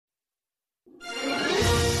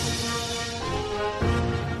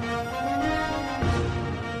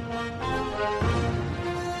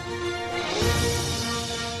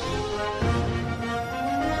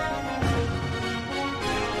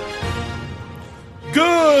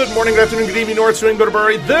Good morning, good afternoon, good evening, North Swing, go to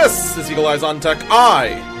Bury. This is Eagle Eyes on Tech. I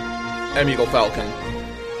am Eagle Falcon.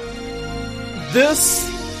 This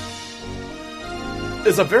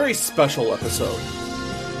is a very special episode,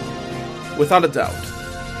 without a doubt.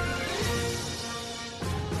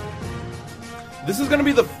 This is going to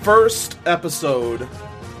be the first episode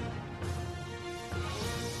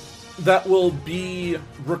that will be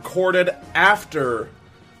recorded after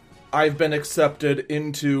I've been accepted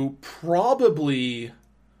into probably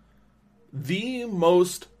the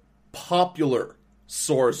most popular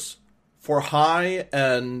source for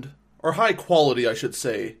high-end, or high-quality, I should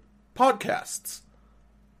say, podcasts.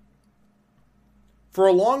 For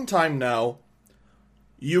a long time now,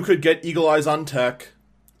 you could get Eagle Eyes on Tech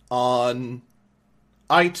on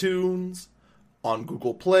iTunes, on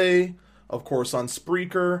Google Play, of course on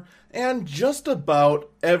Spreaker, and just about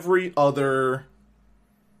every other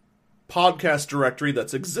podcast directory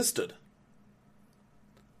that's existed.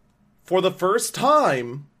 For the first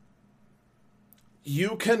time,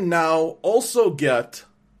 you can now also get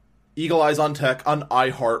Eagle Eyes on Tech on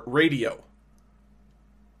iHeartRadio.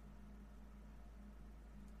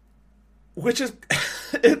 Which is,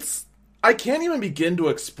 I can't even begin to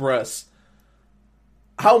express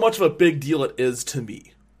how much of a big deal it is to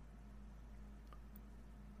me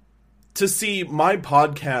to see my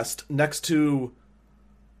podcast next to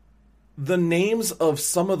the names of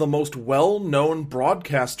some of the most well-known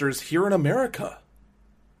broadcasters here in America.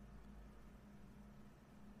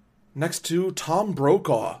 Next to Tom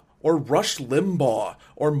Brokaw, or Rush Limbaugh,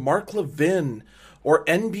 or Mark Levin, or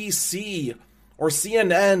NBC, or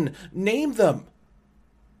CNN, name them.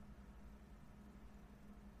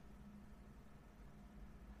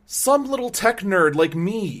 Some little tech nerd like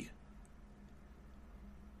me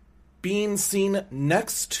being seen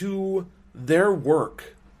next to their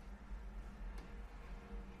work.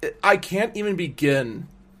 I can't even begin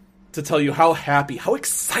to tell you how happy, how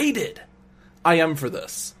excited I am for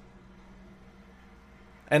this.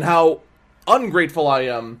 And how ungrateful I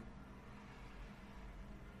am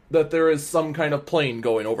that there is some kind of plane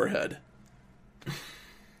going overhead.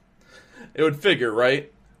 It would figure,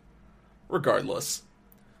 right? Regardless.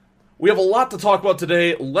 We have a lot to talk about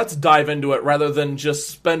today. Let's dive into it rather than just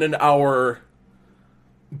spend an hour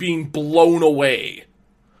being blown away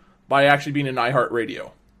by actually being in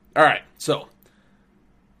iHeartRadio. Alright, so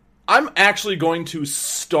I'm actually going to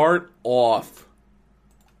start off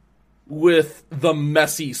with the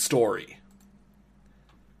messy story.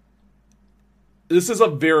 This is a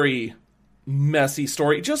very messy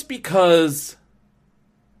story just because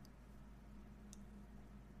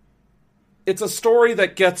it's a story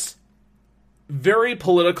that gets very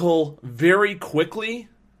political very quickly,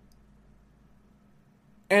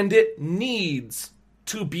 and it needs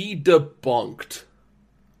to be debunked.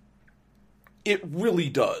 It really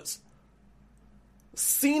does.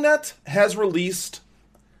 CNET has released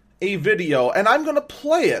a video, and I'm going to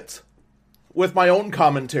play it with my own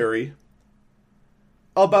commentary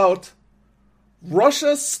about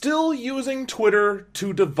Russia still using Twitter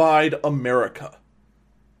to divide America.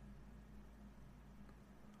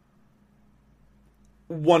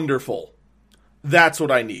 Wonderful. That's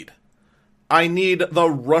what I need. I need the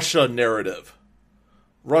Russia narrative.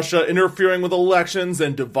 Russia interfering with elections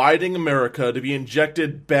and dividing America to be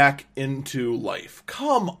injected back into life.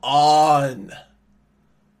 Come on.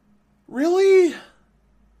 Really?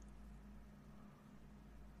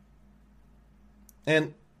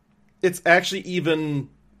 And it's actually even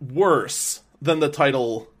worse than the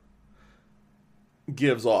title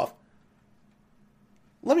gives off.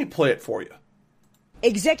 Let me play it for you.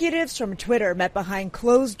 Executives from Twitter met behind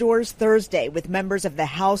closed doors Thursday with members of the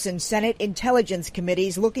House and Senate Intelligence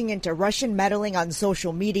Committees looking into Russian meddling on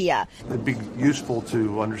social media. It'd be useful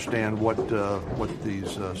to understand what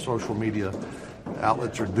these social media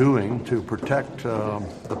outlets are doing to protect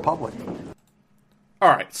the public. All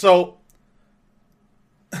right, so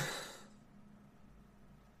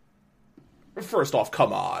first off,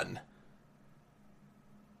 come on.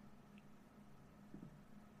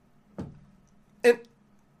 And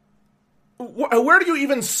where do you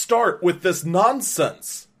even start with this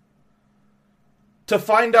nonsense? To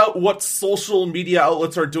find out what social media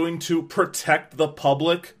outlets are doing to protect the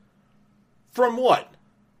public from what?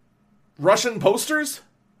 Russian posters?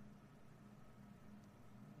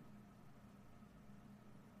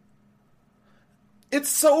 It's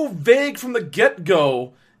so vague from the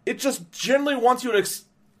get-go. It just generally wants you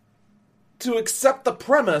to accept the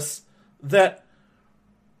premise that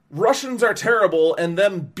Russians are terrible and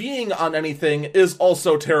them being on anything is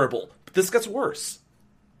also terrible. But this gets worse.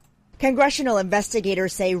 Congressional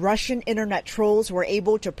investigators say Russian internet trolls were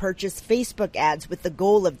able to purchase Facebook ads with the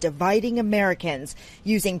goal of dividing Americans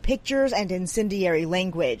using pictures and incendiary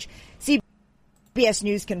language. CBS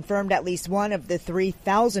News confirmed at least one of the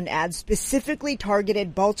 3,000 ads specifically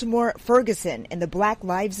targeted Baltimore Ferguson and the Black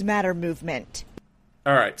Lives Matter movement.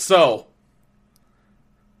 All right, so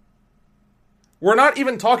we're not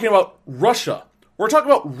even talking about Russia. We're talking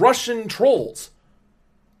about Russian trolls.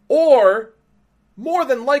 Or, more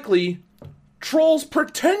than likely, trolls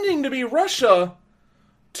pretending to be Russia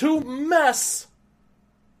to mess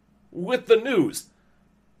with the news.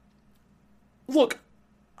 Look,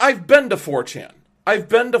 I've been to 4chan. I've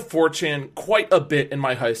been to 4chan quite a bit in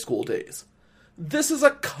my high school days. This is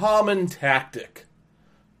a common tactic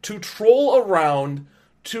to troll around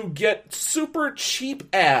to get super cheap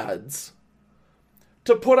ads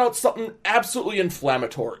to put out something absolutely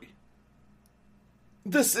inflammatory.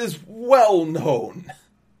 This is well known.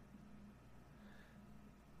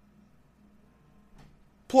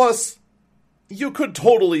 Plus, you could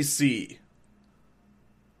totally see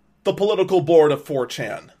the political board of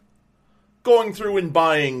 4chan going through and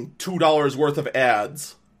buying $2 worth of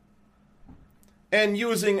ads and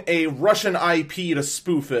using a Russian IP to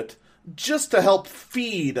spoof it just to help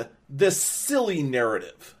feed this silly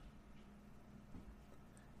narrative.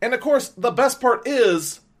 And of course, the best part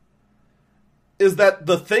is that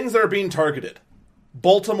the things that are being targeted,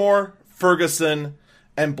 Baltimore, Ferguson,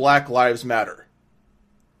 and Black Lives Matter,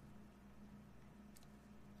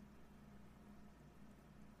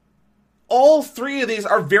 all three of these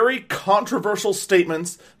are very controversial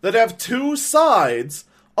statements that have two sides,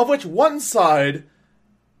 of which one side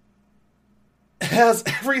has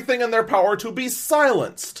everything in their power to be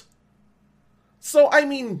silenced. So, I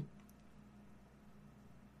mean,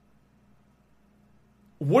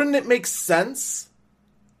 wouldn't it make sense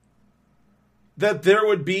that there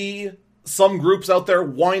would be some groups out there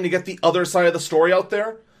wanting to get the other side of the story out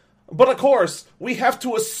there? But of course, we have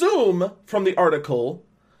to assume from the article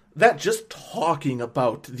that just talking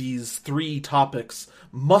about these three topics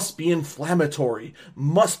must be inflammatory,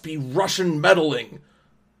 must be Russian meddling.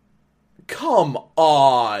 Come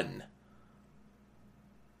on.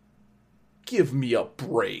 Give me a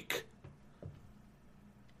break.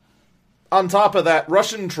 On top of that,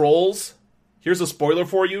 Russian trolls, here's a spoiler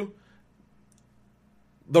for you.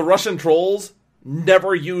 The Russian trolls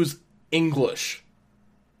never use English.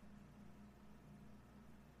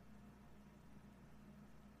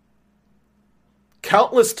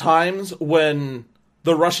 Countless times when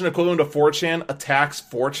the Russian equivalent of 4chan attacks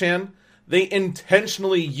 4chan, they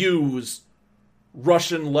intentionally use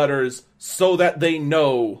Russian letters so that they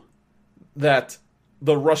know that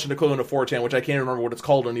the Russian equivalent of 4chan, which I can't remember what it's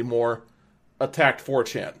called anymore, attacked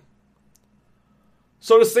 4chan.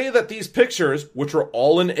 So to say that these pictures, which were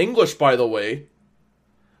all in English by the way,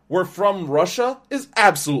 were from Russia is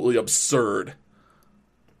absolutely absurd.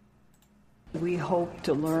 We hope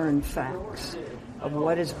to learn facts of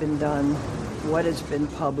what has been done, what has been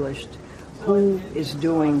published, who is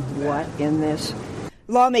doing what in this.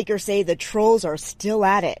 Lawmakers say the trolls are still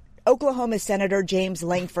at it. Oklahoma Senator James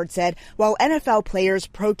Langford said while NFL players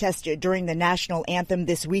protested during the national anthem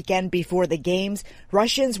this weekend before the games,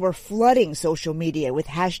 Russians were flooding social media with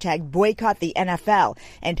hashtag boycott the NFL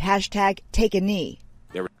and hashtag take a knee.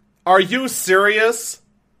 Are you serious?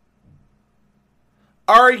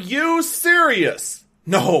 Are you serious?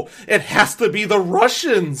 No, it has to be the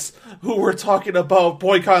Russians who were talking about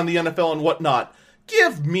boycotting the NFL and whatnot.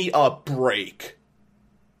 Give me a break.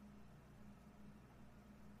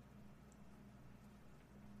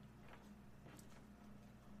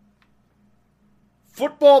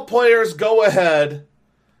 Football players go ahead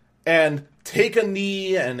and take a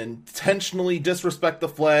knee and intentionally disrespect the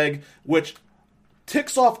flag, which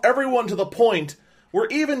ticks off everyone to the point where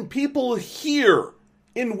even people here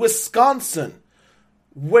in Wisconsin,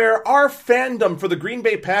 where our fandom for the Green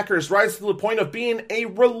Bay Packers rises to the point of being a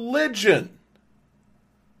religion,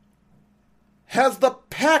 has the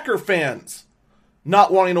Packer fans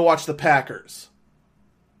not wanting to watch the Packers.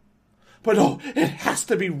 But oh, it has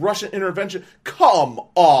to be Russian intervention. Come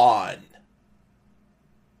on.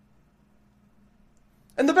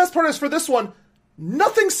 And the best part is for this one,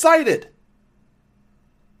 nothing cited.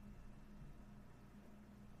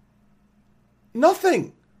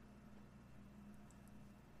 Nothing.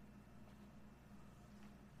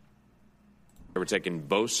 They were taking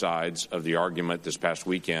both sides of the argument this past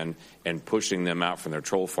weekend and pushing them out from their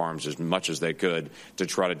troll farms as much as they could to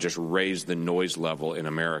try to just raise the noise level in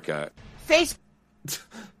America.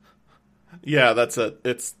 Yeah, that's it.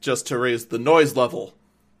 It's just to raise the noise level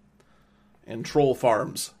in troll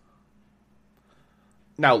farms.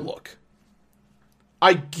 Now look,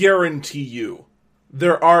 I guarantee you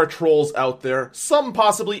there are trolls out there, some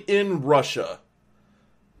possibly in Russia,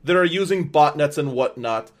 that are using botnets and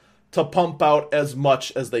whatnot to pump out as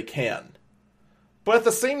much as they can. But at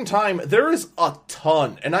the same time, there is a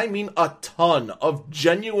ton, and I mean a ton, of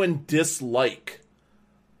genuine dislike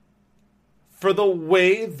for the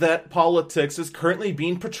way that politics is currently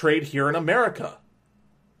being portrayed here in America.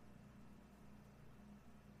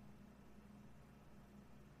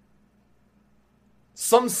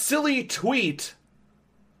 Some silly tweet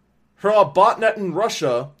from a botnet in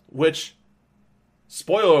Russia, which,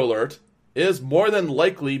 spoiler alert, is more than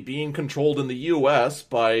likely being controlled in the US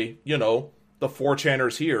by, the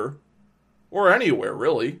 4chaners here, or anywhere,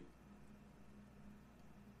 really.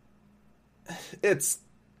 It's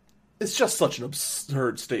just such an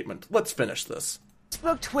absurd statement. Let's finish this.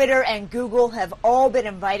 Facebook, Twitter, and Google have all been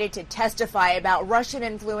invited to testify about Russian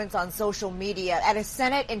influence on social media at a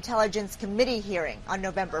Senate Intelligence Committee hearing on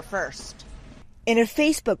November 1st. In a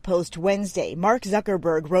Facebook post Wednesday, Mark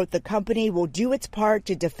Zuckerberg wrote the company will do its part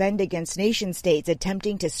to defend against nation-states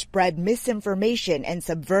attempting to spread misinformation and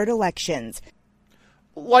subvert elections.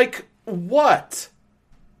 Like what?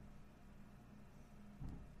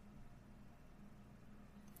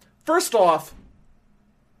 First off,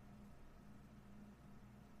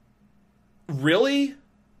 really?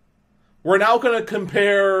 We're now going to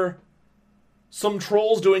compare some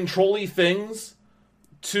trolls doing trolly things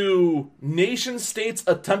to nation-states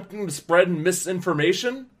attempting to spread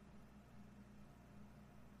misinformation?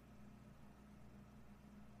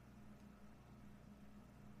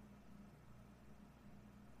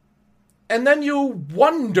 And then you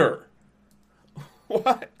wonder,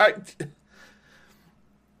 why?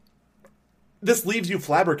 This leaves you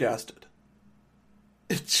flabbergasted.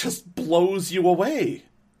 It just blows you away.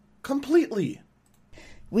 Completely.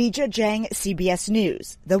 Weijia Jiang, CBS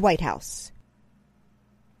News, the White House.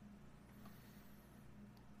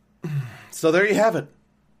 So there you have it.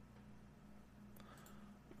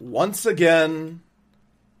 Once again,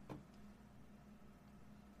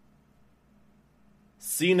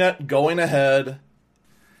 CNET going ahead.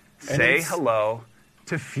 Say hello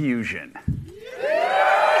to Fusion.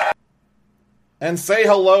 And say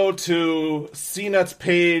hello to CNET's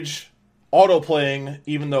page autoplaying,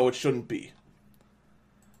 even though it shouldn't be.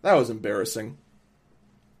 That was embarrassing.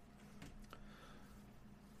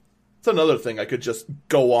 It's another thing I could just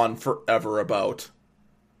go on forever about.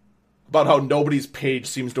 About how nobody's page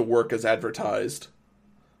seems to work as advertised.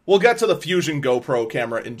 We'll get to the Fusion GoPro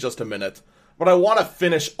camera in just a minute, but I want to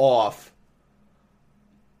finish off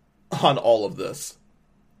on all of this.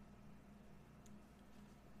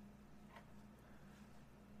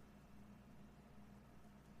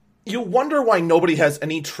 You wonder why nobody has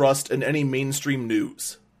any trust in any mainstream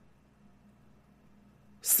news.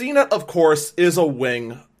 CNET, of course, is a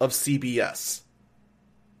wing of CBS.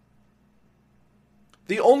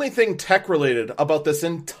 The only thing tech-related about this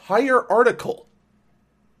entire article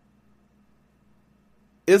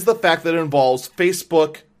is the fact that it involves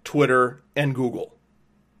Facebook, Twitter, and Google.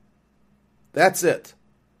 That's it.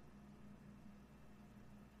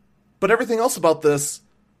 But everything else about this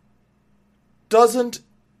doesn't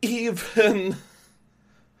even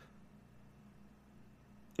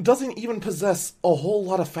possess a whole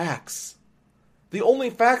lot of facts. The only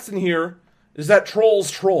facts in here is that trolls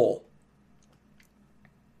troll.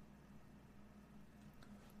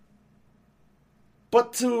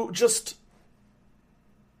 But to just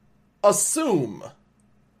assume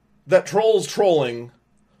that trolls trolling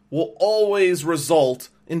will always result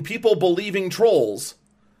in people believing trolls,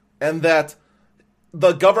 and that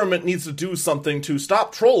the government needs to do something to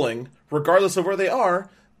stop trolling, regardless of where they are,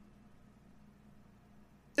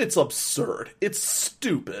 it's absurd. It's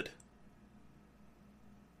stupid.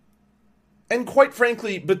 And quite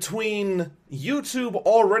frankly, between YouTube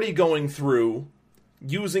already going through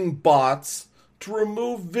using bots to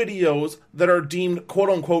remove videos that are deemed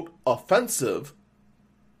quote-unquote offensive,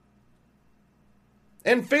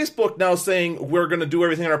 and Facebook now saying we're going to do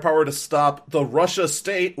everything in our power to stop the Russia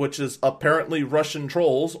state, which is apparently Russian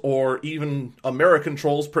trolls, or even American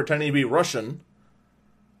trolls pretending to be Russian.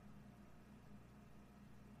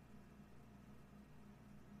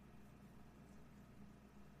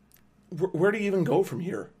 Where do you even go from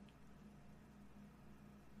here?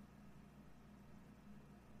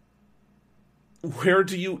 Where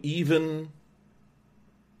do you even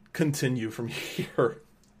continue from here?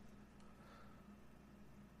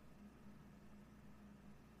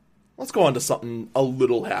 Let's go on to something a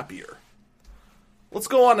little happier. Let's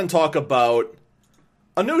go on and talk about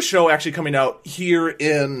a new show actually coming out here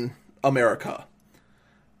in America.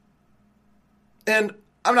 And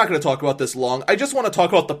I'm not going to talk about this long. I just want to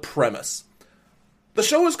talk about the premise. The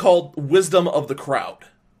show is called Wisdom of the Crowd.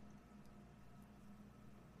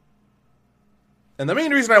 And the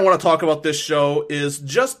main reason I want to talk about this show is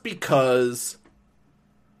just because,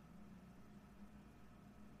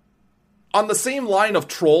 on the same line of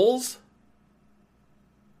Trolls,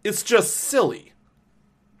 it's just silly.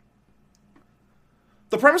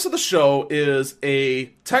 The premise of the show is a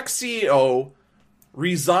tech CEO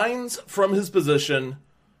resigns from his position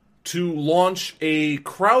to launch a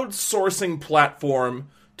crowdsourcing platform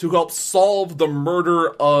to help solve the murder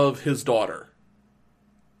of his daughter.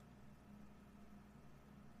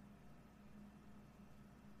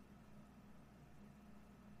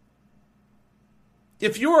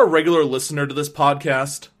 If you're a regular listener to this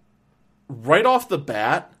podcast, right off the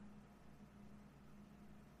bat,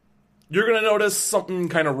 you're going to notice something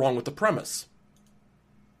kind of wrong with the premise.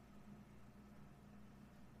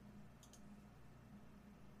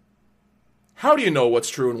 How do you know what's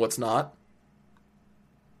true and what's not?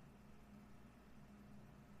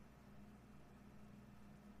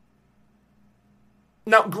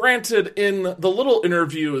 Now, granted, in the little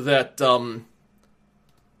interview that the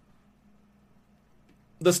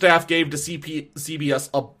staff gave to CBS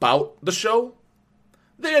about the show,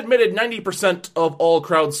 they admitted 90% of all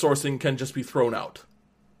crowdsourcing can just be thrown out.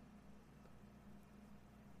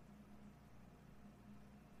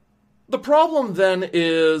 The problem then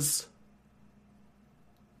is,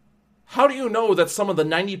 how do you know that some of the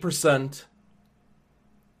 90%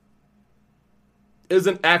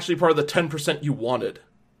 isn't actually part of the 10% you wanted?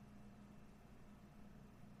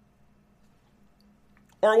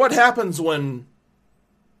 Or what happens when,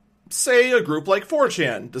 say, a group like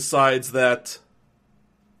 4chan decides that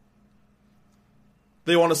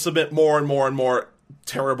they want to submit more and more and more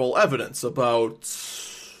terrible evidence about,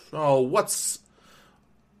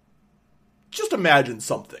 just imagine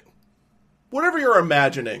something. Whatever you're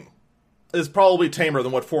imagining is probably tamer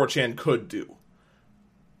than what 4chan could do.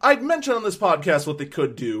 I'd mention on this podcast what they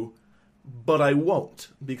could do, but I won't,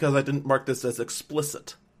 because I didn't mark this as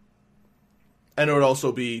explicit. And it would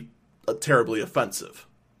also be terribly offensive.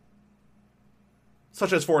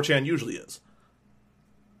 Such as 4chan usually is.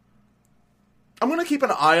 I'm going to keep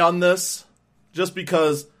an eye on this, just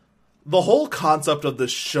because the whole concept of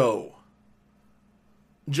this show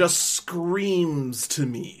just screams to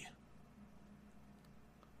me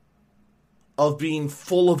of being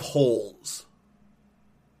full of holes.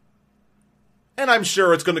 And I'm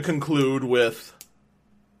sure it's going to conclude with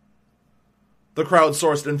the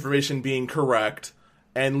crowdsourced information being correct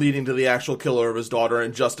and leading to the actual killer of his daughter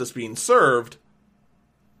and justice being served.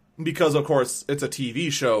 Because, of course, it's a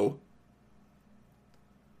TV show.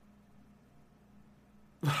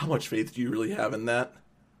 How much faith do you really have in that?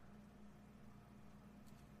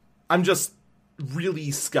 I'm just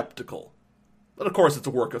really skeptical. But, of course, it's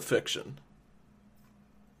a work of fiction.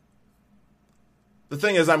 The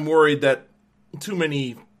thing is, I'm worried that too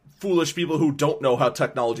many foolish people who don't know how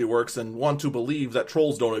technology works and want to believe that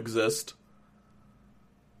trolls don't exist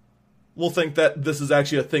will think that this is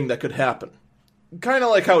actually a thing that could happen. Kind of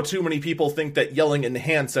like how too many people think that yelling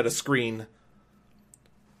enhance at a screen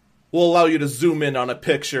will allow you to zoom in on a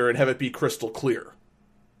picture and have it be crystal clear.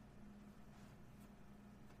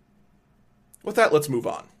 With that, let's move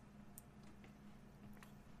on.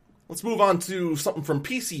 Let's move on to something from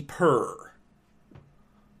PC Per.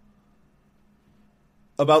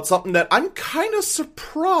 About something that I'm kind of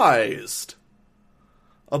surprised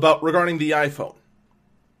about regarding the iPhone.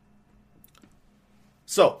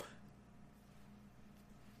 So,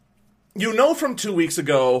 you know from 2 weeks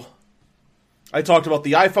ago, I talked about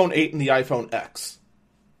the iPhone 8 and the iPhone X,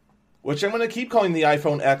 which I'm going to keep calling the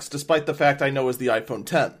iPhone X despite the fact I know is the iPhone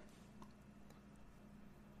 10.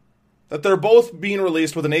 That they're both being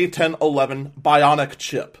released with an A1011 Bionic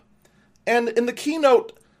chip. And in the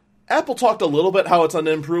keynote, Apple talked a little bit how it's an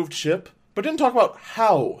improved chip, but didn't talk about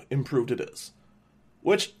how improved it is.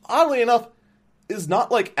 Which, oddly enough, is not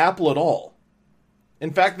like Apple at all.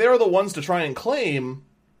 In fact, they're the ones to try and claim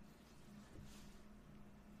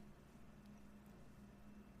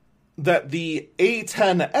that the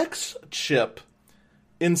A10X chip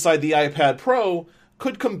inside the iPad Pro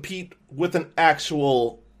could compete with an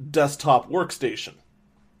actual desktop workstation.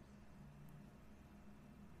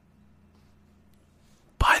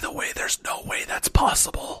 By the way, there's no way that's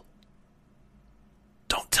possible.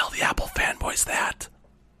 Don't tell the Apple fanboys that.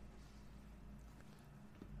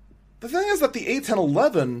 The thing is that the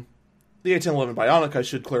A1011 Bionic, I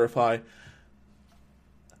should clarify,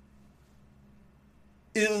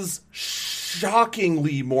 is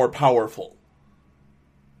shockingly more powerful.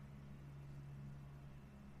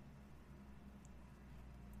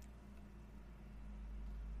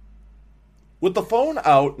 With the phone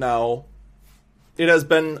out now, it has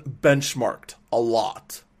been benchmarked a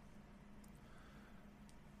lot.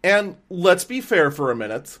 And let's be fair for a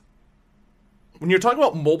minute. When you're talking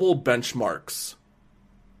about mobile benchmarks,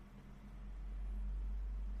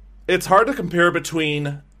 it's hard to compare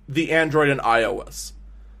between the Android and iOS.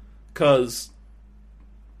 Because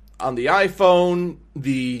on the iPhone,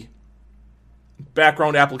 the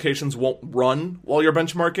background applications won't run while you're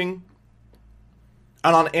benchmarking.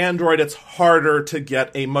 And on Android, it's harder to get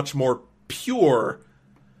a much more pure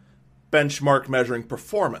benchmark measuring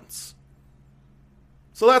performance.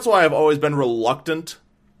 So that's why I've always been reluctant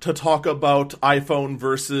to talk about iPhone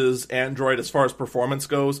versus Android as far as performance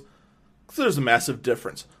goes. Because there's a massive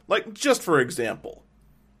difference. Like, just for example,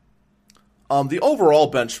 the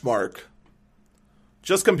overall benchmark,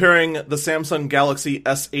 just comparing the Samsung Galaxy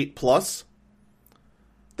S8 Plus,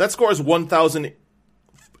 that scores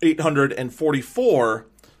 1,844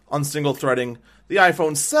 on single threading. The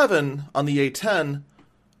iPhone 7 on the A10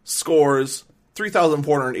 scores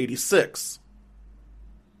 3,486.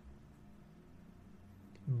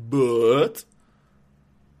 But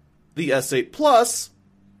the S8 Plus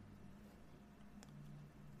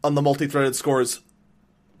on the multi-threaded scores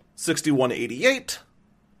 6,188,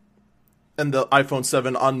 and the iPhone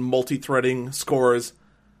 7 on multi-threading scores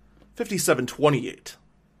 5,728.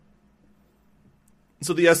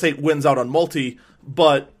 So the S8 wins out on multi,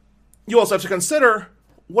 but you also have to consider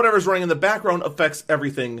whatever's running in the background affects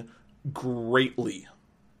everything greatly.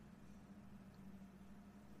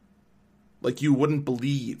 Like you wouldn't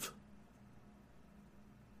believe.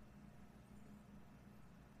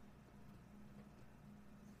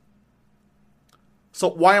 So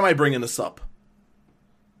why am I bringing this up?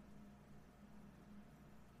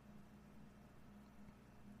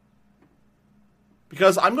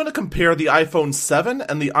 Because I'm going to compare the iPhone 7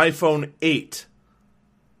 and the iPhone 8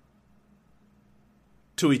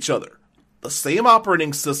 to each other. The same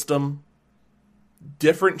operating system,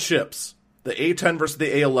 different chips. The A10 versus the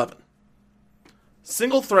A11.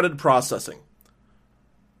 Single-threaded processing.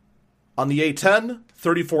 On the A10,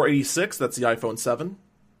 3486, that's the iPhone 7.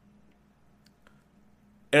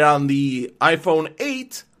 And on the iPhone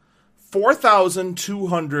 8,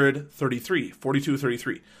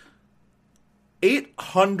 4233.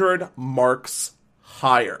 800 marks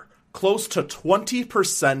higher. Close to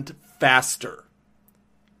 20% faster.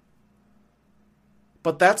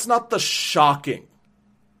 But that's not the shocking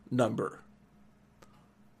number.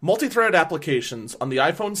 Multi-threaded applications on the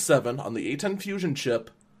iPhone 7 on the A10 Fusion chip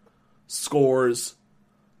scores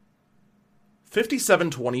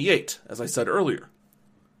 5728, as I said earlier.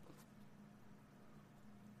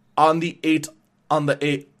 On the iPhone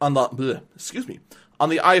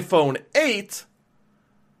 8,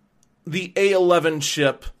 the A11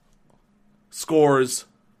 chip scores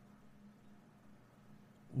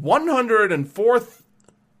 104.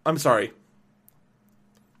 I'm sorry.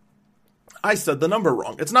 I said the number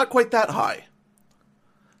wrong. It's not quite that high.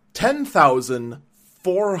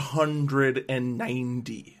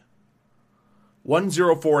 10,490.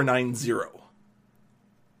 10490.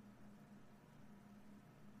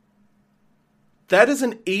 That is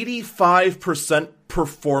an 85%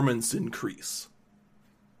 performance increase.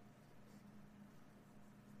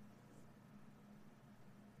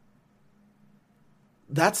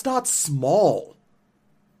 That's not small.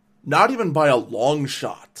 Not even by a long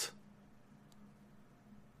shot.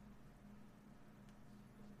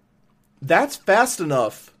 That's fast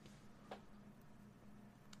enough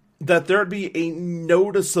that there'd be a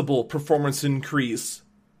noticeable performance increase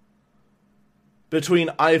between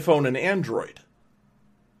iPhone and Android.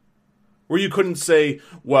 Where you couldn't say,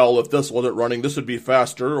 well, if this wasn't running, this would be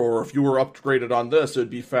faster, or if you were upgraded on this, it'd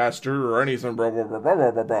be faster, or anything, blah, blah, blah, blah,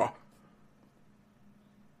 blah, blah, blah.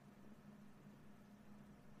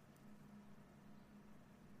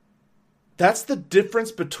 That's the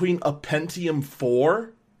difference between a Pentium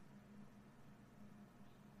 4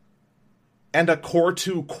 and a Core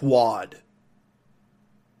 2 Quad.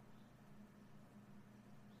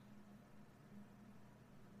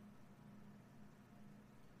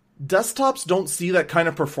 Desktops don't see that kind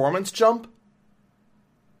of performance jump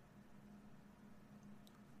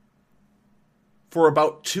for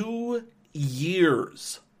about 2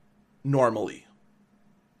 years, normally.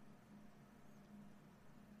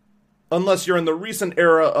 Unless you're in the recent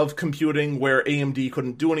era of computing where AMD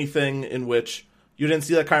couldn't do anything, in which you didn't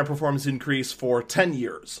see that kind of performance increase for 10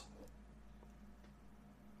 years.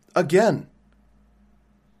 Again,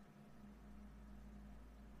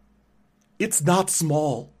 it's not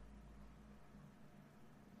small.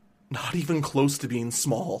 Not even close to being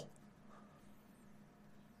small.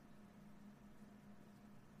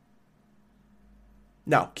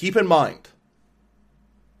 Now, keep in mind,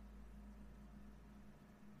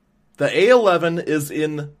 the A11 is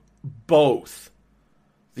in both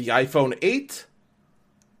the iPhone 8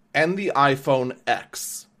 and the iPhone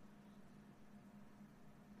X.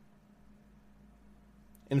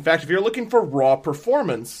 In fact, if you're looking for raw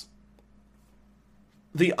performance,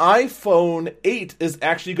 the iPhone 8 is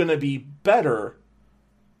actually going to be better,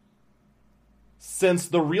 since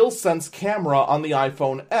the RealSense camera on the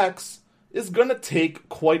iPhone X is going to take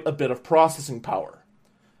quite a bit of processing power.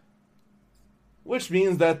 Which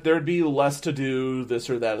means that there'd be less to do this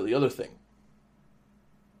or that or the other thing.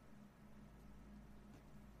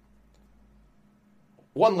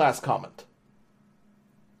 One last comment.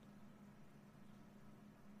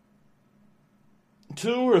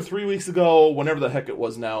 2 or 3 weeks ago, whenever the heck it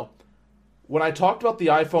was now, when I talked about the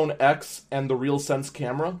iPhone X and the RealSense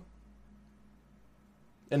camera,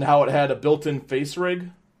 and how it had a built-in face rig,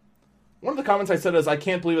 one of the comments I said is, I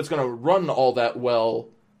can't believe it's going to run all that well,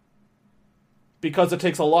 because it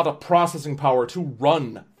takes a lot of processing power to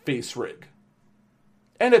run face rig.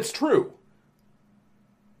 And it's true.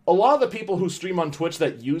 A lot of the people who stream on Twitch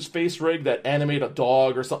that use face rig, that animate a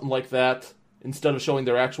dog or something like that, instead of showing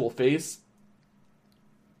their actual face,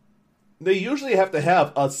 they usually have to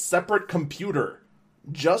have a separate computer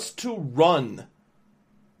just to run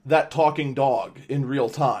that talking dog in real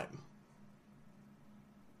time.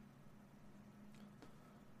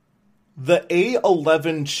 The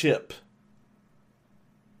A11 chip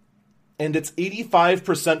and its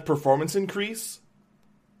 85% performance increase,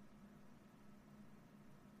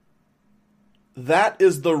 that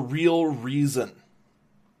is the real reason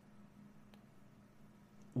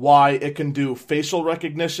why it can do facial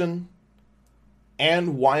recognition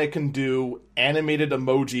and why it can do animated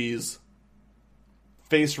emojis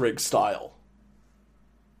face rig style.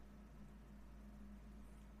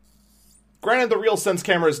 Granted, the RealSense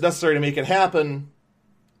camera is necessary to make it happen,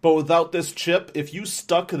 but without this chip, if you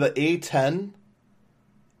stuck the A10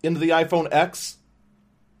 into the iPhone X,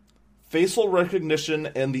 facial recognition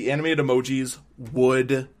and the animated emojis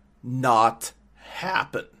would not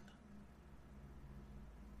happen.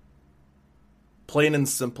 Plain and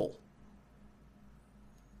simple.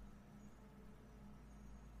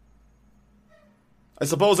 I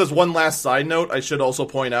suppose as one last side note, I should also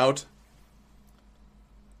point out,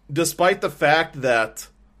 despite the fact that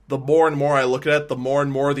the more and more I look at it, the more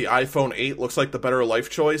and more the iPhone 8 looks like the better life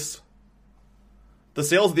choice, the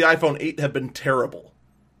sales of the iPhone 8 have been terrible.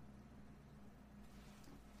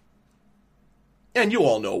 And you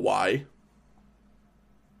all know why.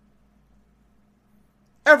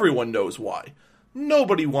 Everyone knows why.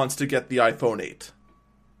 Nobody wants to get the iPhone 8.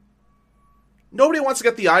 Nobody wants to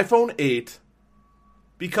get the iPhone 8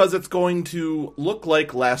 because it's going to look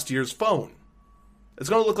like last year's phone. It's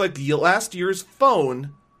going to look like the last year's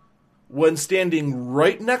phone when standing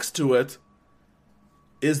right next to it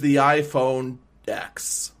is the iPhone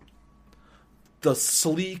X. The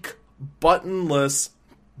sleek, buttonless,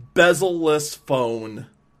 bezel-less phone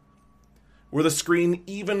where the screen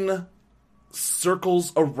even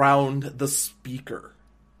circles around the speaker.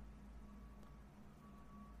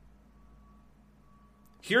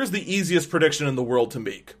 Here's the easiest prediction in the world to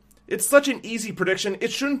make. It's such an easy prediction,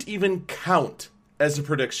 it shouldn't even count as a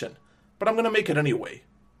prediction, but I'm going to make it anyway.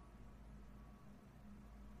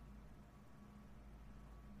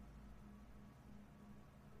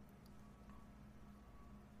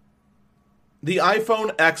 The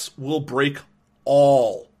iPhone X will break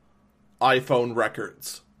all iPhone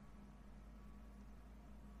records.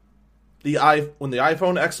 When the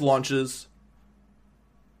iPhone X launches,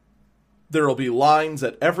 there will be lines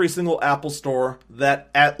at every single Apple store that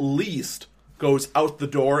at least goes out the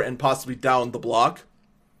door and possibly down the block.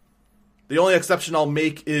 The only exception I'll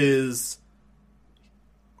make is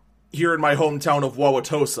here in my hometown of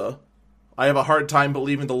Wauwatosa. I have a hard time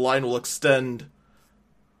believing the line will extend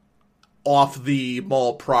off the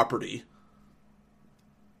mall property.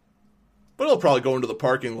 But it'll probably go into the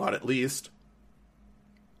parking lot at least.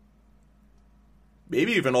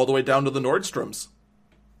 Maybe even all the way down to the Nordstroms.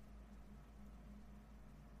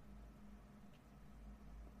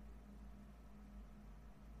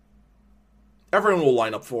 Everyone will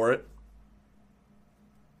line up for it.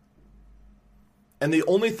 And the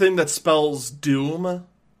only thing that spells doom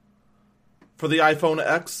for the iPhone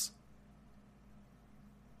X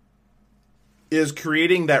is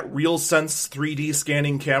creating that RealSense 3D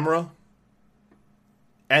scanning camera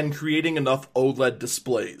and creating enough OLED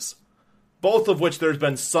displays. Both of which there's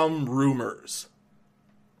been some rumors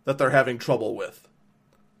that they're having trouble with.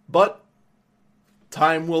 But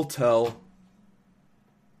time will tell.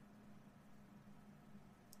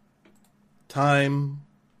 Time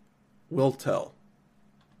will tell.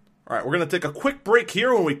 All right, we're going to take a quick break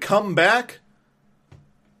here. When we come back,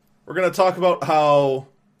 we're going to talk about how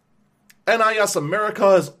NIS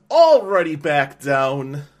America has already backed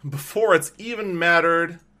down before it's even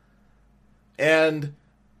mattered, and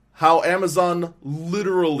how Amazon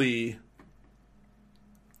literally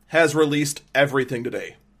has released everything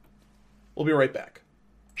today. We'll be right back.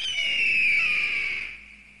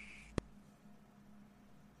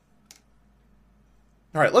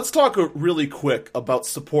 All right, let's talk really quick about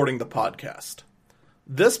supporting the podcast.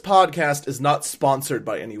 This podcast is not sponsored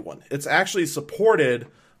by anyone. It's actually supported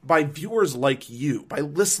by viewers like you, by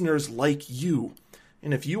listeners like you.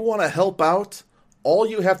 And if you want to help out, all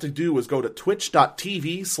you have to do is go to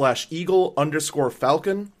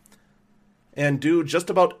twitch.tv/eagle_falcon and do just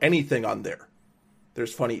about anything on there.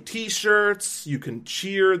 There's funny t-shirts, you can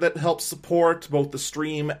cheer that helps support both the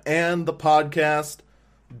stream and the podcast,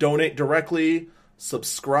 donate directly,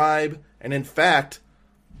 subscribe, and in fact,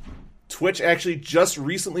 Twitch actually just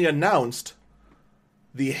recently announced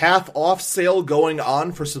the half-off sale going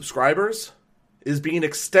on for subscribers is being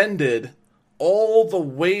extended all the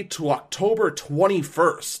way to October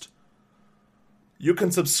 21st. You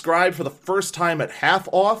can subscribe for the first time at half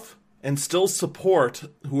off and still support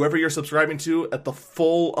whoever you're subscribing to at the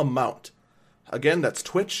full amount. Again, that's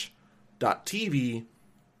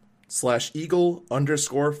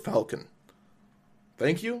twitch.tv/eagle_falcon.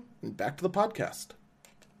 Thank you, and back to the podcast.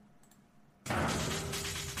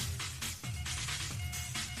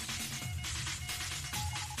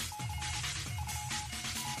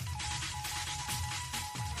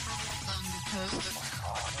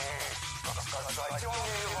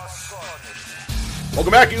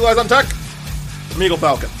 Welcome back, Eagle Eyes on Tech. I'm Eagle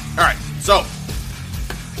Falcon. Alright, so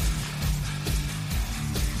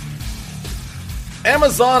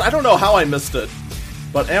Amazon, I don't know how I missed it,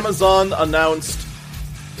 but Amazon announced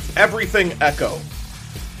Everything Echo.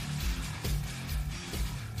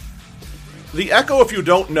 The Echo, if you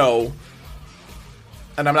don't know,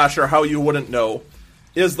 and I'm not sure how you wouldn't know,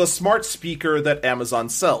 is the smart speaker that Amazon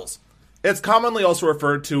sells. It's commonly also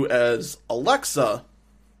referred to as Alexa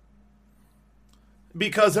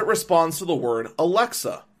because it responds to the word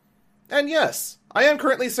Alexa. And yes, I am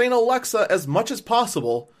currently saying Alexa as much as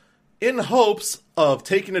possible in hopes of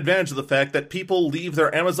taking advantage of the fact that people leave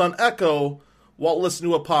their Amazon Echo while listening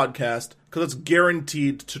to a podcast because it's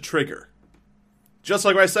guaranteed to trigger. Just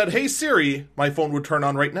like when I said, "Hey Siri," my phone would turn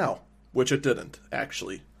on right now, which it didn't,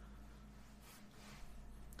 actually.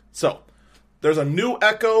 So, there's a new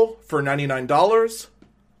Echo for $99,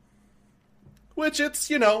 which it's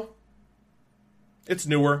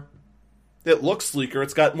newer. It looks sleeker.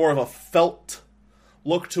 It's got more of a felt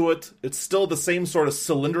look to it. It's still the same sort of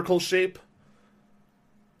cylindrical shape.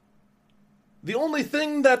 The only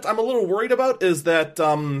thing that I'm a little worried about is that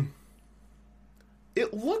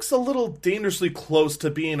it looks a little dangerously close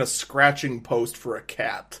to being a scratching post for a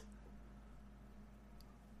cat.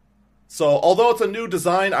 So, although it's a new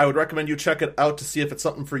design, I would recommend you check it out to see if it's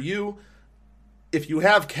something for you. If you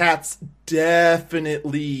have cats,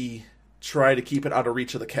 definitely try to keep it out of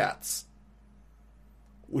reach of the cats,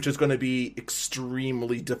 which is going to be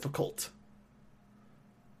extremely difficult.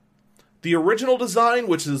 The original design,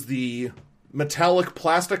 which is the metallic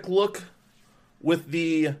plastic look with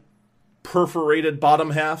the perforated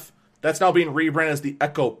bottom half, that's now being rebranded as the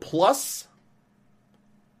Echo Plus.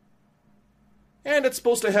 And it's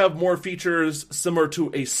supposed to have more features similar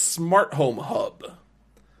to a smart home hub,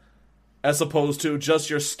 as opposed to just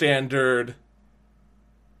your standard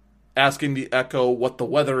asking the Echo what the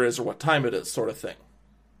weather is or what time it is sort of thing.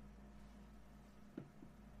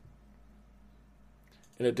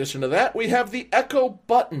 In addition to that, we have the Echo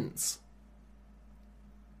buttons,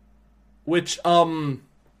 which, I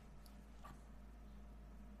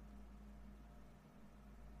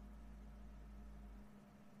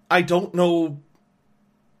don't know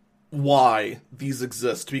why these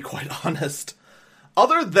exist, to be quite honest.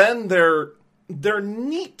 Other than they're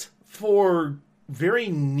neat for very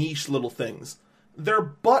niche little things. They're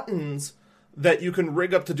buttons that you can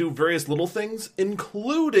rig up to do various little things,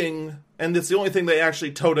 including, and it's the only thing they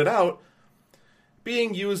actually toted out,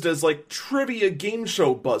 being used as like trivia game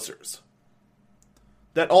show buzzers.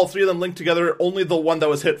 That all three of them linked together, only the one that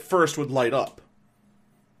was hit first would light up.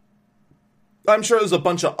 I'm sure there's a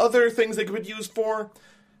bunch of other things they could be used for,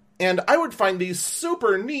 and I would find these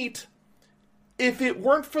super neat if it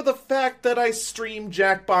weren't for the fact that I stream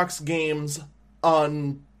Jackbox games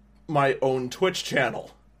on my own Twitch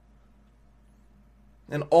channel.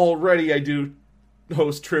 And already I do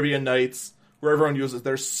host trivia nights where everyone uses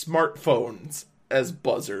their smartphones as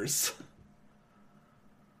buzzers.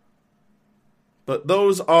 But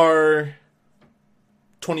those are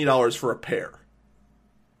 $20 for a pair.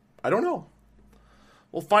 I don't know.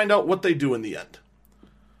 We'll find out what they do in the end.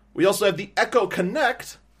 We also have the Echo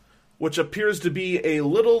Connect, which appears to be a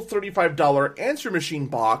little $35 answer machine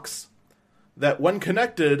box that, when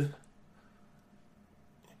connected,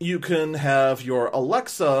 you can have your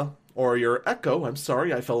Alexa or your Echo, I'm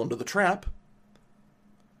sorry, I fell into the trap,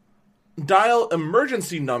 dial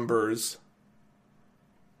emergency numbers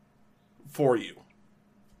for you.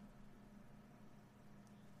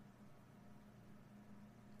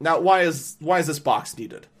 Now, why is this box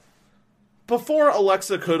needed? Before,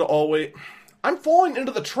 Alexa could always... I'm falling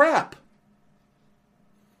into the trap.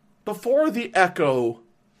 Before the Echo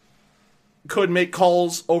could make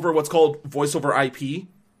calls over what's called voice over IP,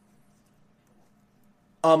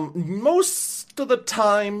 most of the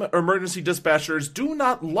time, emergency dispatchers do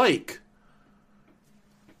not like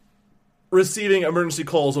receiving emergency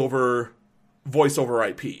calls over voice over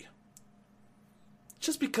IP.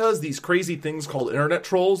 Just because these crazy things called internet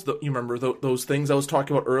trolls, you remember those things I was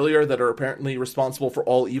talking about earlier that are apparently responsible for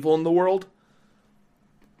all evil in the world?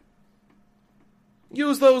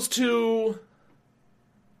 Use those to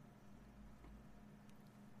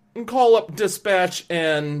call up dispatch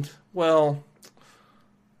and, well,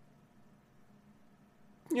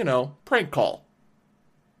 prank call.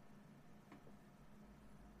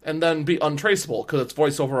 And then be untraceable because it's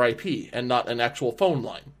voice over IP and not an actual phone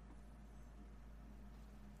line.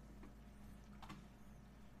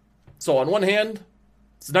 So on one hand,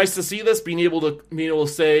 it's nice to see this, being able to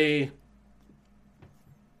say,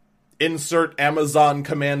 insert Amazon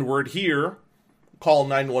command word here, call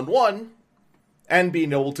 911, and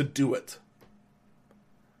being able to do it.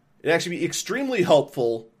 It'd actually be extremely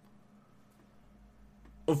helpful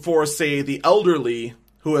for, say, the elderly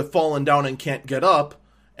who have fallen down and can't get up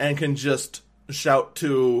and can just shout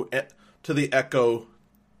to the Echo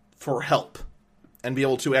for help and be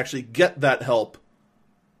able to actually get that help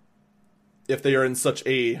if they are in such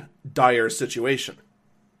a dire situation.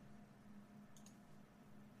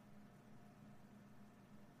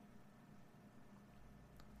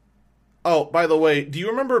 Oh, by the way, do you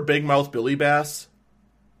remember Big Mouth Billy Bass?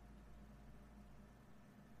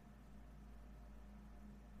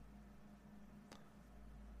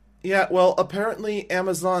 Yeah, well, apparently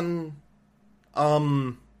Amazon,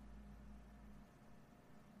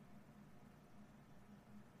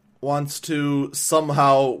 wants to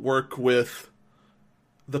somehow work with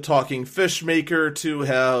the Talking Fish Maker to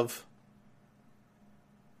have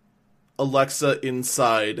Alexa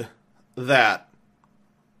inside that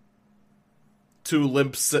to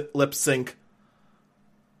lip sync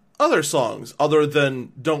other songs other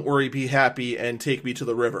than Don't Worry, Be Happy and Take Me to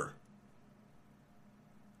the River.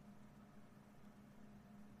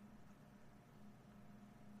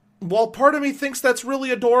 While part of me thinks that's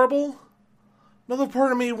really adorable, another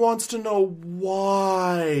part of me wants to know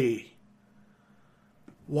why.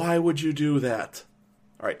 Why would you do that?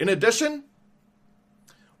 All right, in addition,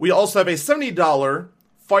 we also have a $70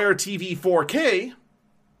 Fire TV 4K,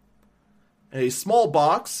 a small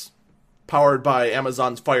box powered by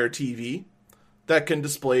Amazon's Fire TV that can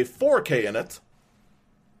display 4K in it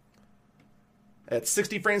at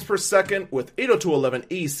 60 frames per second with 802.11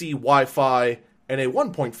 AC Wi-Fi and a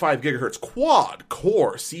 1.5 gigahertz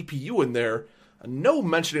quad-core CPU in there. No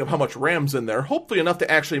mentioning of how much RAM's in there. Hopefully enough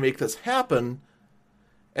to actually make this happen.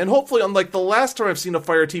 And hopefully, unlike the last time I've seen a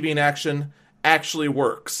Fire TV in action, actually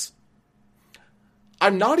works.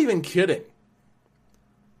 I'm not even kidding.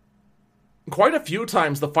 Quite a few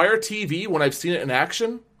times, the Fire TV, when I've seen it in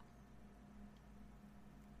action,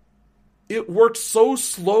 it worked so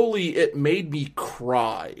slowly it made me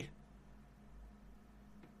cry.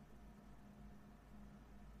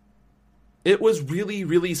 It was really,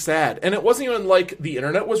 really sad. And it wasn't even like the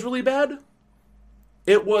internet was really bad.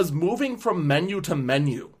 It was moving from menu to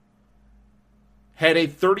menu. Had a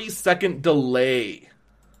 30-second delay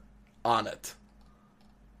on it.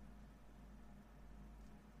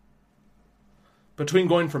 Between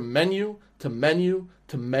going from menu to menu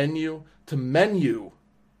to menu to menu.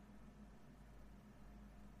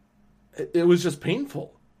 It was just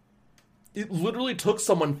painful. It literally took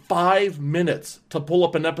someone 5 minutes to pull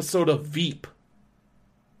up an episode of Veep.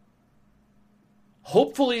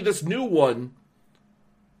 Hopefully this new one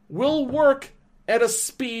will work at a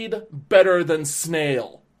speed better than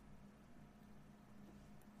snail.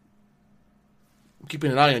 I'm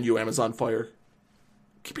keeping an eye on you, Amazon Fire.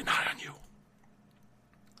 Keeping an eye on you.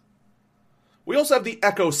 We also have the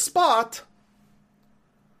Echo Spot,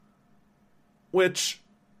 which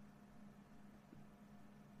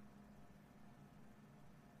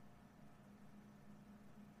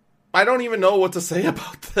I don't even know what to say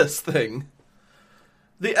about this thing.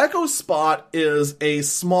 The Echo Spot is a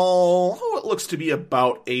small, it looks to be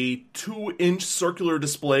about a 2-inch circular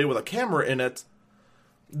display with a camera in it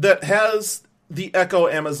that has the Echo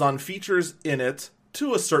Amazon features in it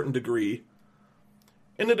to a certain degree,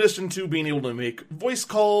 in addition to being able to make voice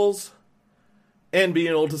calls and being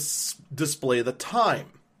able to display the time.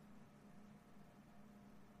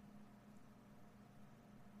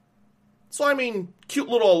 So, I mean, cute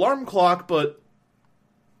little alarm clock, but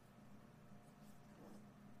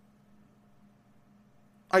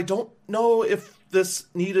I don't know if this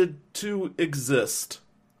needed to exist.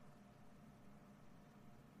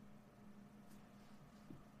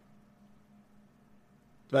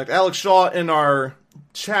 In fact, Alex Shaw in our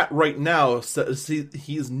chat right now says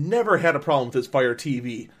he's never had a problem with his Fire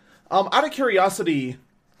TV. Out of curiosity,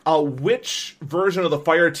 which version of the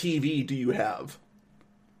Fire TV do you have?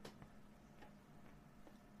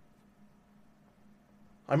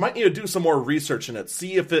 I might need to do some more research in it,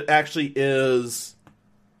 see if it actually is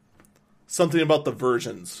something about the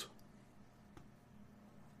versions.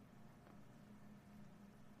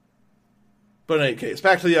 But in any case,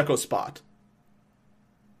 back to the Echo Spot.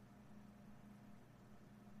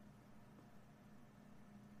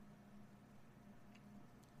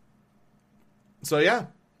 So yeah,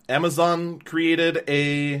 Amazon created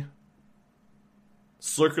a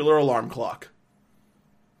circular alarm clock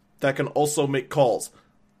that can also make calls.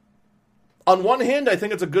 On one hand, I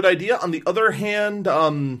think it's a good idea. On the other hand, I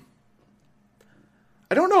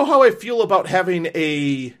don't know how I feel about having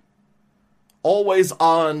a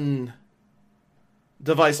always-on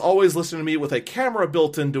device always listening to me with a camera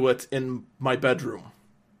built into it in my bedroom.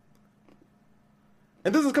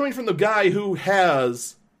 And this is coming from the guy who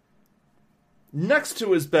has, next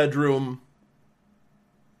to his bedroom,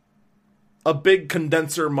 a big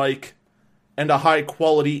condenser mic and a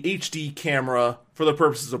high-quality HD camera for the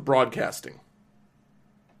purposes of broadcasting.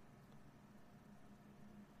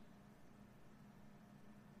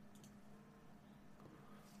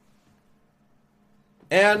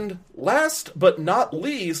 And last but not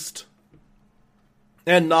least,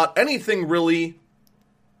 and not anything really,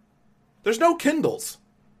 there's no Kindles.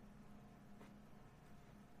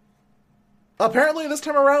 Apparently this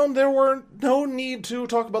time around there were no need to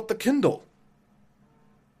talk about the Kindle.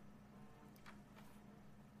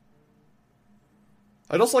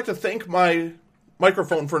 I'd also like to thank my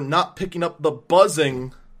microphone for not picking up the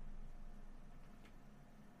buzzing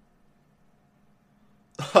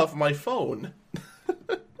of my phone.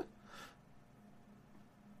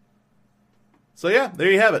 So yeah,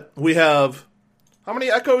 there you have it. We have, how many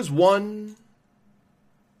Echoes? 1,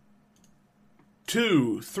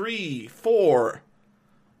 2, 3, 4.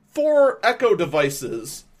 4 Echo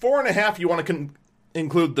devices. 4.5 you want to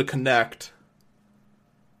include the Kinect.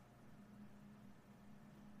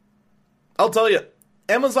 I'll tell you,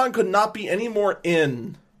 Amazon could not be any more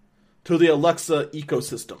in to the Alexa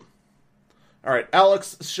ecosystem. Alright,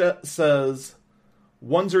 Alex says,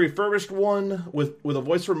 one's a refurbished one with a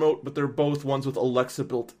voice remote, but they're both ones with Alexa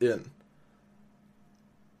built in.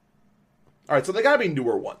 Alright, so they gotta be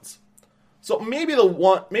newer ones. So maybe the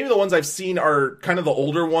ones I've seen are kind of the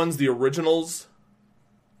older ones, the originals.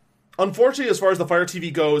 Unfortunately, as far as the Fire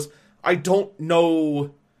TV goes, I don't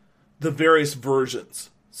know the various versions.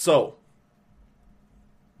 So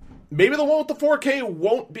maybe the one with the 4K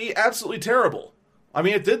won't be absolutely terrible. I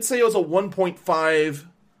mean, it did say it was a 1.5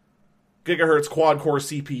 gigahertz quad-core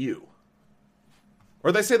CPU.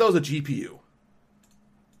 Or they say that was a GPU.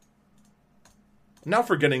 I'm now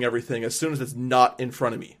forgetting everything as soon as it's not in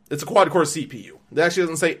front of me. It's a quad-core CPU. It actually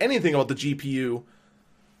doesn't say anything about the GPU,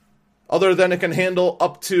 other than it can handle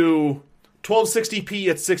up to 1260p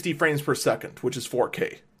at 60 frames per second, which is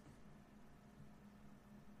 4K.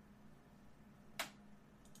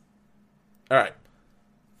 Alright.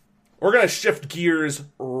 We're going to shift gears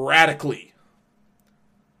radically.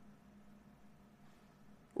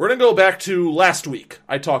 We're going to go back to last week.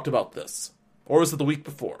 I talked about this. Or was it the week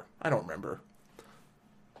before? I don't remember.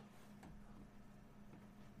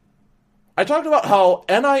 I talked about how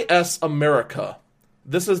NIS America,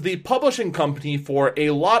 this is the publishing company for a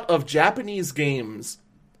lot of Japanese games,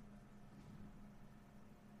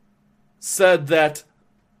 said that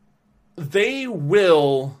they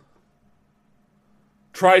will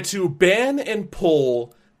try to ban and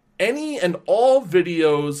pull any and all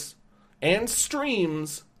videos and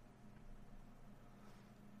streams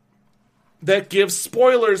that give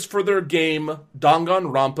spoilers for their game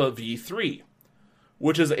Danganronpa V3,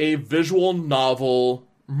 which is a visual novel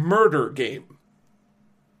murder game.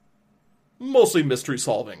 Mostly mystery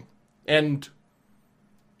solving. And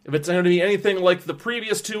If it's going to be anything like the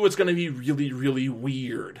previous two, it's going to be really, really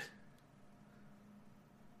weird.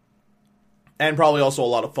 And probably also a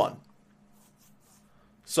lot of fun.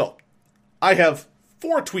 So, I have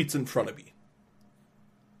 4 tweets in front of me.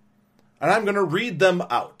 And I'm going to read them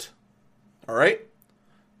out. Alright?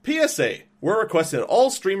 PSA. We're requesting that all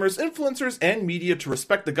streamers, influencers, and media to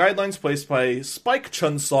respect the guidelines placed by Spike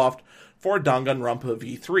Chunsoft for Danganronpa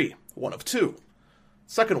V3. 1 of 2.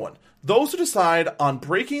 Second one. Those who decide on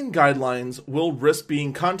breaking guidelines will risk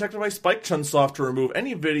being contacted by Spike Chunsoft to remove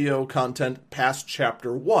any video content past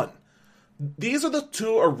Chapter 1. These are the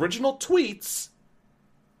 2 original tweets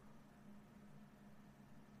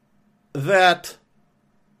that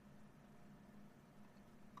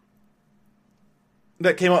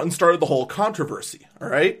came out and started the whole controversy,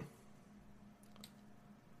 alright?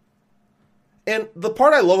 And the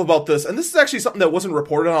part I love about this, and this is actually something that wasn't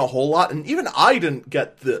reported on a whole lot, and even I didn't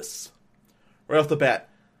get this right off the bat.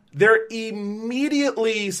 They're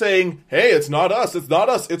immediately saying, hey, it's not us,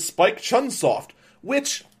 it's Spike Chunsoft,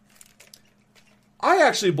 which I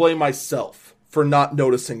actually blame myself for not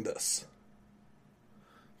noticing this.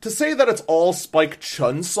 To say that it's all Spike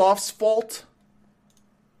Chunsoft's fault,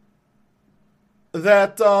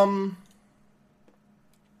 that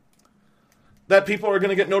people are going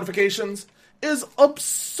to get notifications is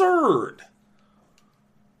absurd.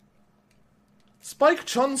 Spike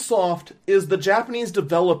Chunsoft is the Japanese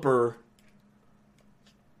developer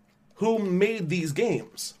who made these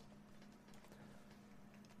games.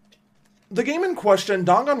 The game in question,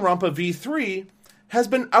 Danganronpa V3, has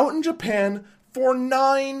been out in Japan for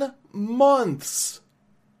 9 months.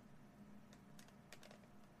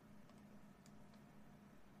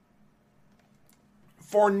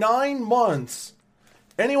 For 9 months,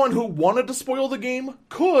 anyone who wanted to spoil the game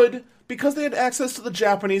could because they had access to the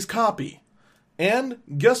Japanese copy. And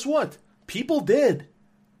guess what? People did.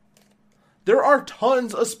 There are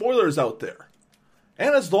tons of spoilers out there.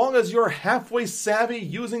 And as long as you're halfway savvy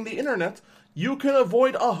using the internet, you can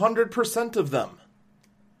avoid 100% of them.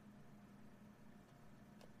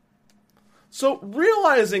 So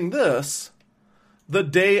realizing this, the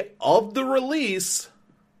day of the release,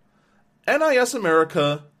 NIS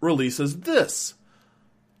America releases this.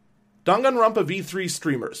 Danganronpa V3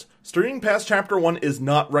 streamers. Streaming past Chapter 1 is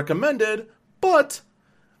not recommended, but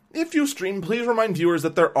if you stream, please remind viewers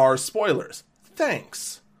that there are spoilers.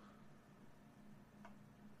 Thanks.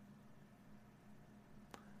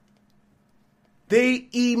 They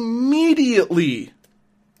immediately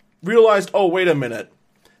realized, oh, wait a minute.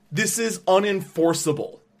 This is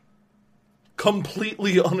unenforceable.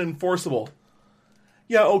 Completely unenforceable.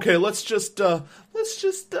 Yeah, okay, let's just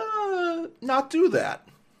not do that.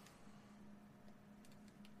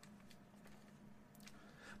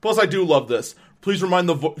 Plus, I do love this. Please remind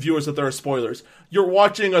the viewers that there are spoilers. You're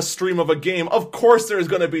watching a stream of a game. Of course there's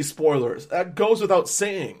going to be spoilers. That goes without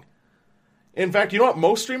saying. In fact, you know what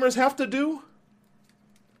most streamers have to do?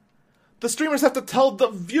 The streamers have to tell the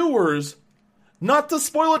viewers not to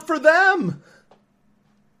spoil it for them.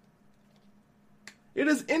 It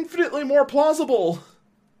is infinitely more plausible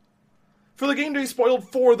for the game to be spoiled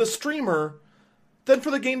for the streamer than for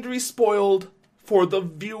the game to be spoiled for the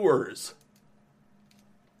viewers.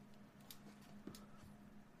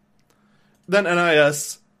 Then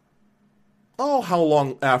NIS, how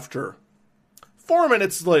long after? 3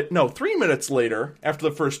 minutes later, after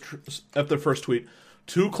the first tweet,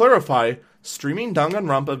 to clarify, streaming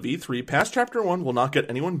Danganronpa V3 past Chapter 1 will not get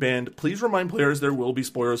anyone banned. Please remind players there will be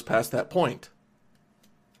spoilers past that point.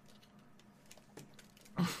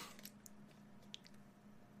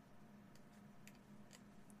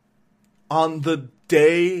 On the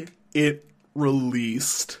day it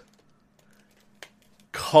released,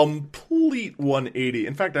 complete 180.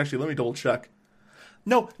 In fact, actually, let me double check.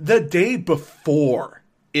 No, the day before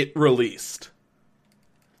it released.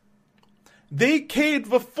 They caved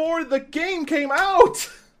before the game came out.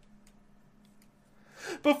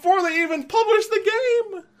 Before they even published the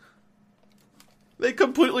game. They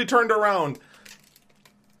completely turned around.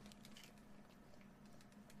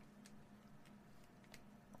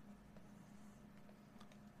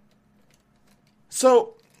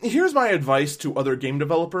 So, here's my advice to other game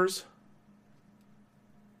developers.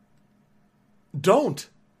 Don't.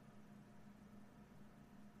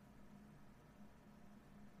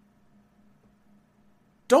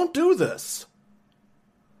 Don't do this.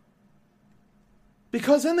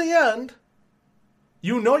 Because in the end,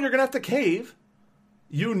 you know you're going to have to cave.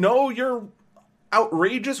 You know your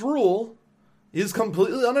outrageous rule is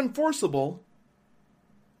completely unenforceable.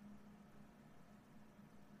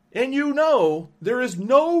 And you know there is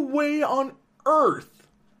no way on earth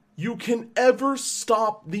you can ever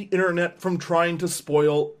stop the internet from trying to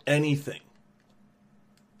spoil anything.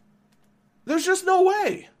 There's just no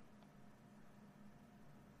way.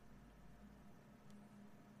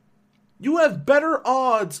 You have better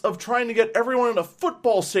odds of trying to get everyone in a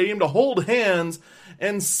football stadium to hold hands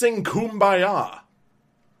and sing Kumbaya.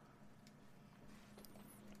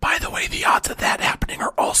 By the way, the odds of that happening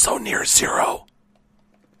are also near zero.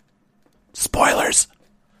 Spoilers.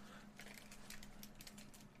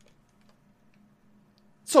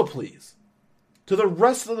 So please, to the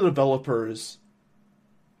rest of the developers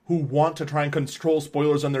who want to try and control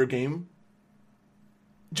spoilers on their game,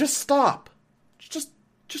 just stop.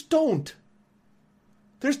 Just don't.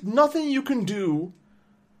 There's nothing you can do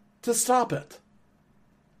to stop it.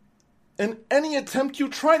 And any attempt you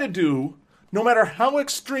try to do, no matter how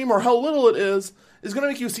extreme or how little it is going to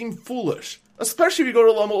make you seem foolish. Especially if you go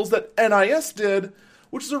to levels that NIS did,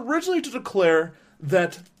 which is originally to declare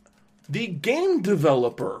that the game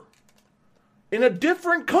developer in a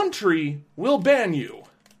different country will ban you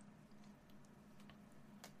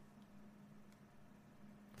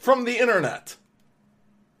from the internet.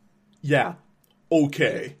 Yeah,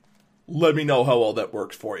 okay. Let me know how all that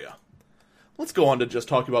works for you. Let's go on to just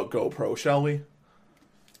talk about GoPro, shall we?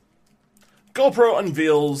 GoPro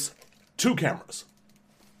unveils 2 cameras.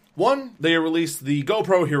 One, they released the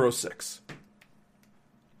GoPro Hero 6.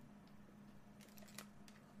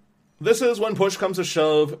 This is, when push comes to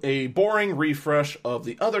shove, a boring refresh of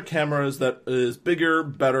the other cameras that is bigger,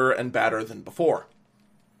 better, and badder than before.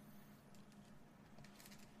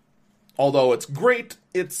 Although it's great,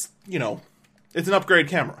 it's an upgrade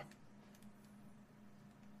camera.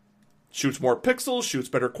 Shoots more pixels, shoots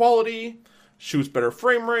better quality, shoots better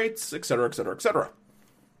frame rates, etc., etc., etc.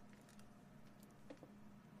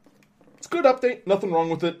 It's a good update, nothing wrong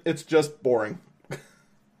with it, it's just boring.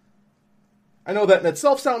 I know that in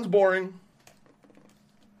itself sounds boring.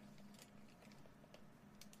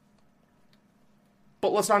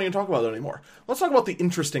 But let's not even talk about it anymore. Let's talk about the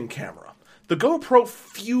interesting camera. The GoPro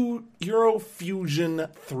Hero Fusion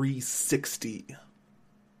 360.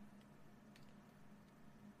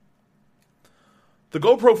 The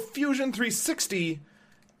GoPro Fusion 360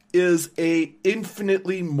 is a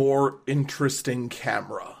infinitely more interesting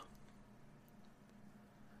camera.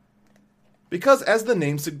 Because, as the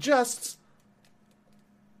name suggests,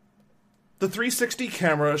 the 360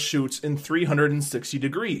 camera shoots in 360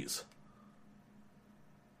 degrees.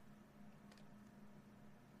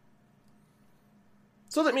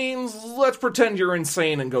 So that means, let's pretend you're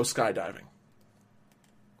insane and go skydiving.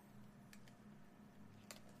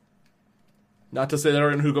 Not to say that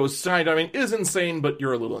everyone who goes skydiving is insane, but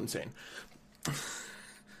you're a little insane.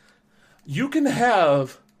 You can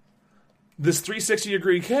have this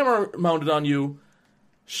 360-degree camera mounted on you,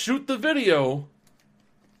 shoot the video,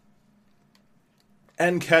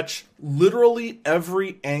 and catch literally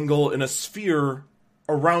every angle in a sphere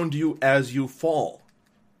around you as you fall.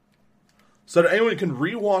 So that anyone can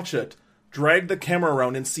rewatch it, drag the camera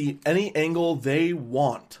around, and see any angle they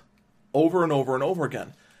want over and over and over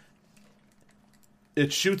again.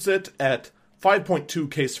 It shoots it at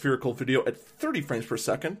 5.2K spherical video at 30 frames per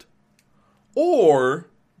second, or,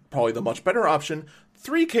 probably the much better option,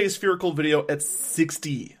 3K spherical video at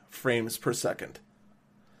 60 frames per second,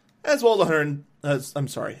 as well as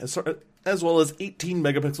as well as 18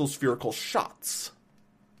 megapixel spherical shots.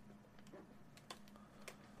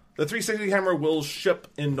 The 360 camera will ship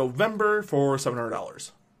in November for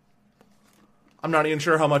 $700. I'm not even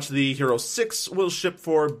sure how much the Hero 6 will ship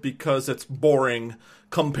for because it's boring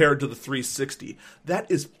compared to the 360.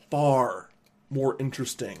 That is far more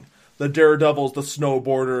interesting. The daredevils, the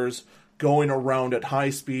snowboarders, going around at high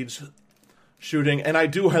speeds, shooting. And I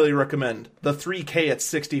do highly recommend the 3K at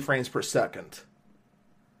 60 frames per second.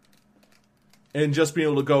 And just being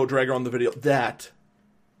able to go drag around the video. That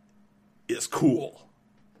is cool.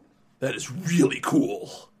 That is really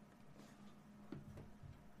cool.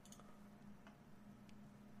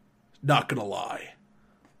 Not gonna lie.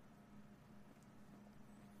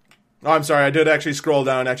 Oh, I'm sorry, I did actually scroll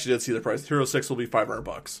down and actually did see the price. Hero 6 will be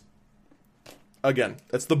 $500. Again,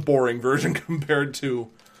 that's the boring version compared to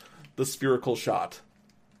the spherical shot.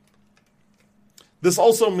 This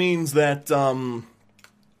also means that,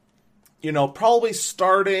 probably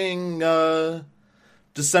starting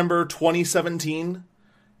December 2017,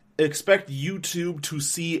 expect YouTube to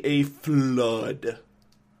see a flood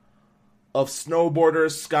of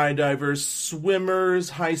snowboarders, skydivers,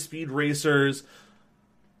 swimmers, high-speed racers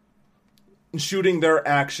shooting their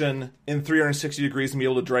action in 360 degrees and be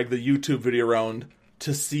able to drag the YouTube video around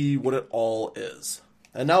to see what it all is.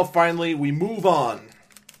 And now finally we move on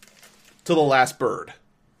to The Last Bird.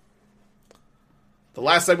 The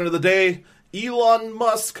last segment of the day, Elon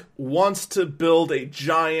Musk wants to build a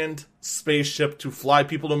giant spaceship to fly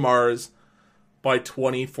people to Mars by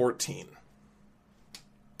 2014.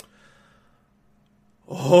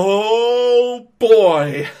 Oh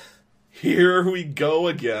boy, here we go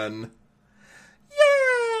again.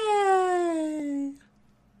 Yay!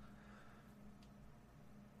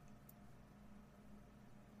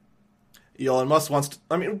 Elon Musk wants to,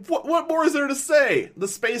 what more is there to say? The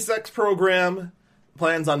SpaceX program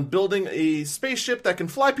plans on building a spaceship that can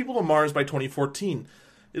fly people to Mars by 2014.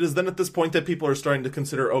 It is then at this point that people are starting to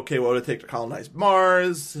consider, okay, what would it take to colonize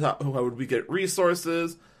Mars? How would we get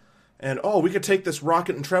resources? And, we could take this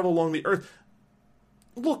rocket and travel along the Earth.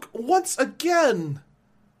 Look, once again,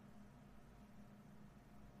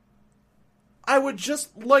 I would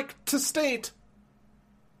just like to state,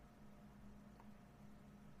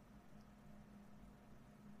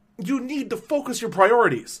 you need to focus your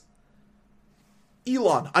priorities.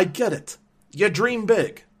 Elon, I get it. You dream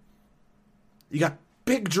big. You got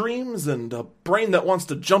big dreams and a brain that wants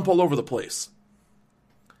to jump all over the place.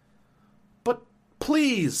 But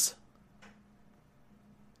please,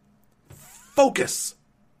 focus.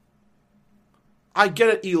 I get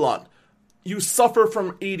it, Elon. You suffer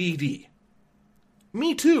from ADD.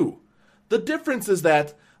 Me too. The difference is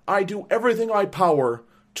that I do everything in my power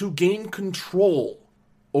to gain control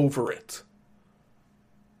over it.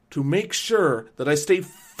 To make sure that I stay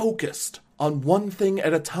focused on one thing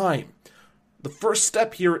at a time. The first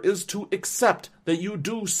step here is to accept that you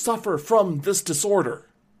do suffer from this disorder.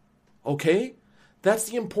 Okay? That's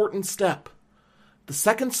the important step. The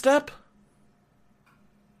second step?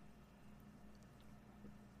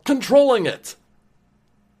 Controlling it.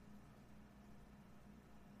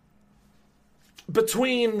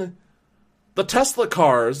 Between the Tesla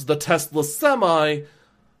cars, the Tesla Semi,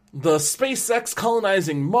 the SpaceX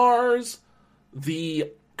colonizing Mars,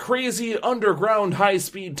 the crazy underground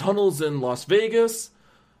high-speed tunnels in Las Vegas,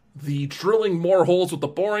 the drilling more holes with the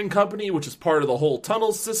Boring Company, which is part of the whole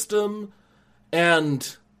tunnel system,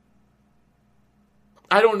 and,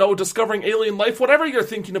 I don't know, discovering alien life, whatever you're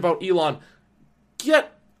thinking about, Elon,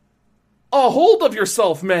 get a hold of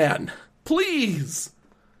yourself, man. Please.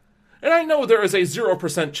 And I know there is a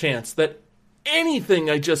 0% chance that anything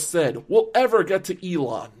I just said will ever get to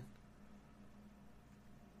Elon.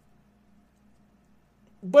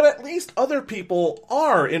 But at least other people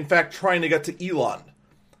are, in fact, trying to get to Elon.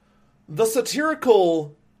 The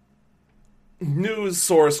satirical news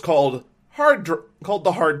source called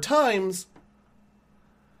The Hard Times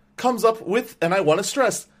comes up with, and I want to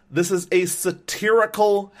stress, this is a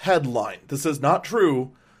satirical headline. This is not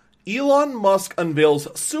true. Elon Musk unveils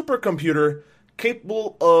supercomputer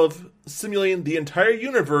capable of simulating the entire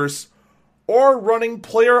universe or running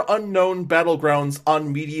player-unknown battlegrounds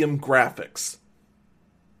on medium graphics.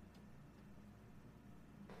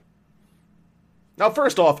 Now,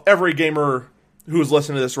 first off, every gamer who's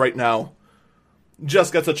listening to this right now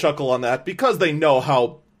just gets a chuckle on that because they know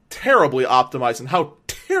how terribly optimized and how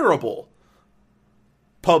terrible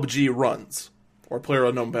PUBG runs, or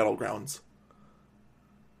PlayerUnknown Battlegrounds.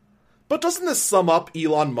 But doesn't this sum up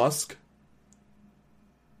Elon Musk?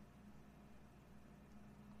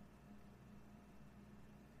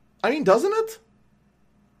 I mean, doesn't it?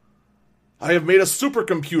 I have made a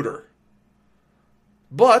supercomputer.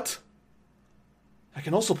 But I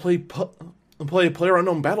can also play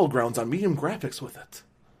PlayerUnknown Battlegrounds on medium graphics with it.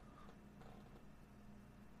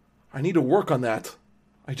 I need to work on that.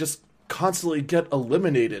 I just constantly get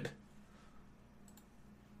eliminated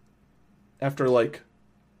after,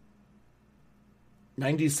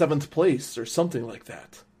 97th place or something like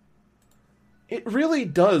that. It really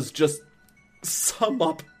does just sum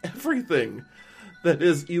up everything that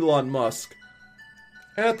is Elon Musk.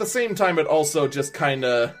 And at the same time, it also just kind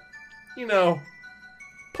of,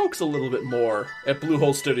 pokes a little bit more at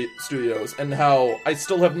Bluehole Studios and how I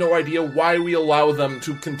still have no idea why we allow them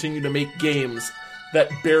to continue to make games that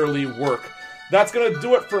barely work. That's going to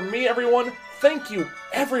do it for me, everyone. Thank you,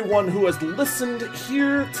 everyone who has listened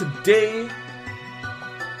here today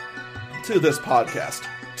to this podcast.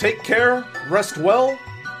 Take care, rest well,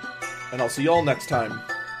 and I'll see you all next time.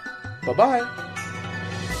 Bye-bye.